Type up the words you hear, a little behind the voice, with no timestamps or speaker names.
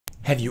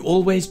Have you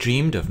always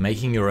dreamed of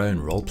making your own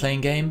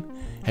role-playing game?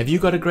 Have you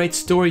got a great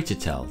story to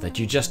tell that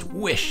you just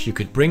wish you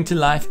could bring to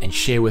life and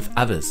share with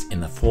others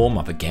in the form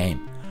of a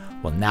game?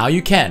 Well, now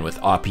you can with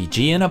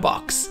RPG in a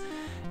Box.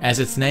 As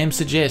its name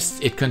suggests,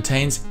 it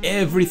contains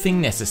everything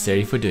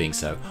necessary for doing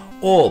so,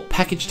 all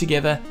packaged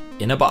together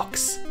in a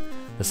box.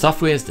 The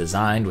software is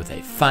designed with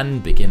a fun,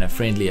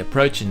 beginner-friendly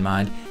approach in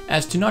mind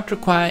as to not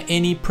require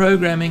any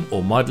programming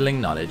or modeling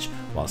knowledge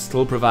while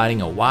still providing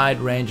a wide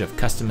range of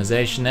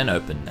customization and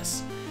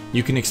openness.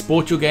 You can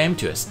export your game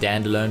to a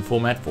standalone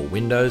format for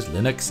Windows,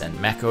 Linux and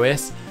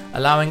macOS,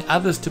 allowing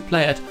others to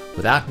play it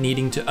without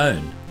needing to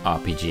own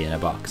RPG in a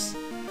Box.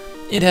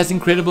 It has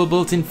incredible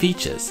built-in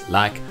features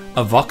like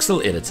a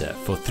voxel editor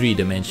for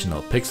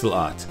three-dimensional pixel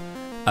art,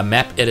 a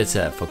map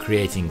editor for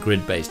creating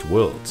grid-based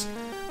worlds,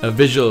 a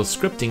visual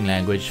scripting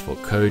language for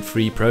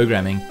code-free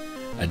programming,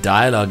 a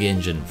dialogue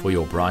engine for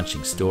your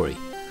branching story,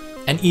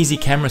 an easy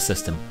camera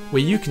system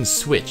where you can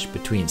switch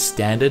between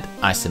standard,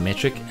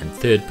 isometric and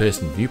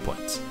third-person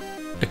viewpoints,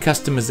 a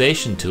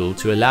customization tool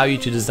to allow you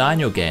to design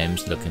your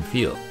game's look and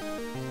feel,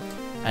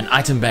 an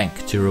item bank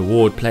to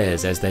reward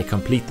players as they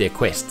complete their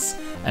quests,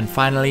 and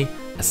finally,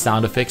 a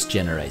sound effects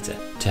generator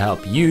to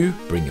help you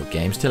bring your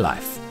games to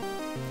life.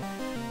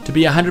 To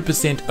be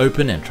 100%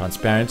 open and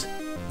transparent,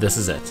 this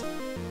is it.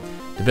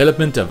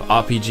 Development of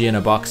RPG in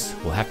a Box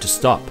will have to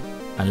stop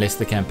unless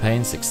the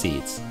campaign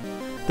succeeds.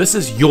 This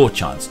is your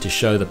chance to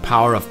show the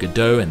power of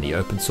Godot and the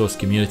open source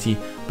community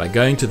by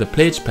going to the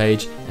pledge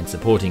page and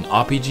supporting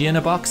RPG in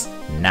a Box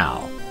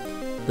now.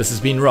 This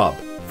has been Rob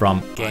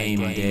from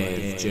Game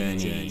Dev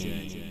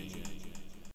Journey.